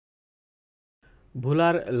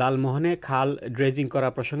ভোলার লালমোহনে খাল ড্রেজিং করা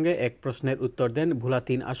প্রসঙ্গে এক প্রশ্নের উত্তর দেন ভোলা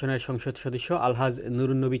 ৩ আসনের সংসদ সদস্য আলহাজ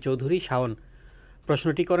নুরুন্নবী চৌধুরী শাওন।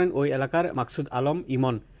 প্রশ্নটি করেন ওই এলাকার মাকসুদ আলম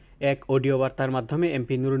ইমন। এক অডিও বার্তার মাধ্যমে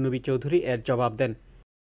এমপি নুরুন্নবী চৌধুরী এর জবাব দেন।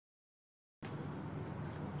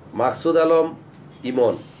 মাকসুদ আলম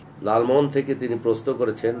ইমন লালমোহন থেকে তিনি প্রশ্ন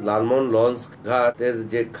করেছেন, লালমোহন লঞ্চ ঘাটের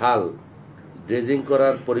যে খাল ড্রেজিং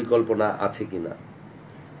করার পরিকল্পনা আছে কিনা।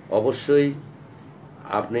 অবশ্যই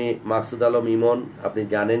আপনি মাকসুদ আলম ইমন আপনি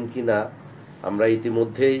জানেন কিনা, আমরা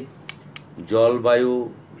ইতিমধ্যেই জলবায়ু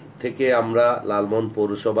থেকে আমরা লালমোহন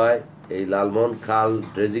পৌরসভায় এই লালমোহন খাল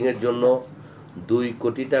ড্রেজিং এর জন্য 2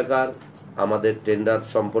 কোটি টাকার আমাদের টেন্ডার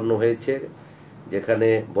সম্পন্ন হয়েছে, যেখানে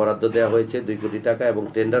বরাদ্দ দেওয়া হয়েছে 2 কোটি টাকা এবং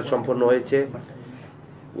টেন্ডার সম্পন্ন হয়েছে,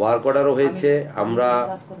 ওয়ার্ক অর্ডারও হয়েছে। আমরা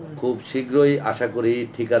খুব শীঘ্রই আশা করি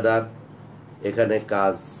ঠিকাদার এখানে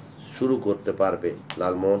কাজ শুরু করতে পারবে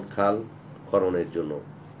লালমোহন খাল খননের জন্য।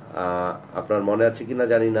 আপনার মনে আছে কিনা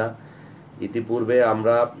জানি না, ইতিপূর্বে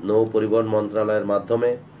আমরা নৌ পরিবহন মন্ত্রণালয়ের মাধ্যমে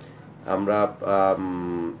আমরা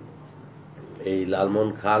এই লালমোহন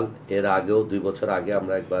খাল এর আগেও 2 বছর আগে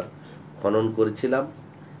আমরা একবার খনন করেছিলাম।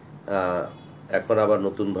 এখন আবার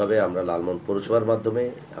নতুনভাবে আমরা লালমোহন পৌরসভার মাধ্যমে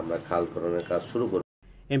আমরা খাল খননের কাজ শুরু করব।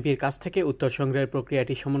 এমপির কাছ থেকে উত্তর সংগ্রহের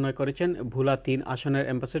প্রক্রিয়াটি সমন্বয় করেছেন ভোলা 3 আসনের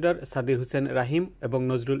অ্যাম্বাসেডর সাদির হোসেন রাহিম এবং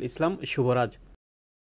নজরুল ইসলাম শুভরাজ।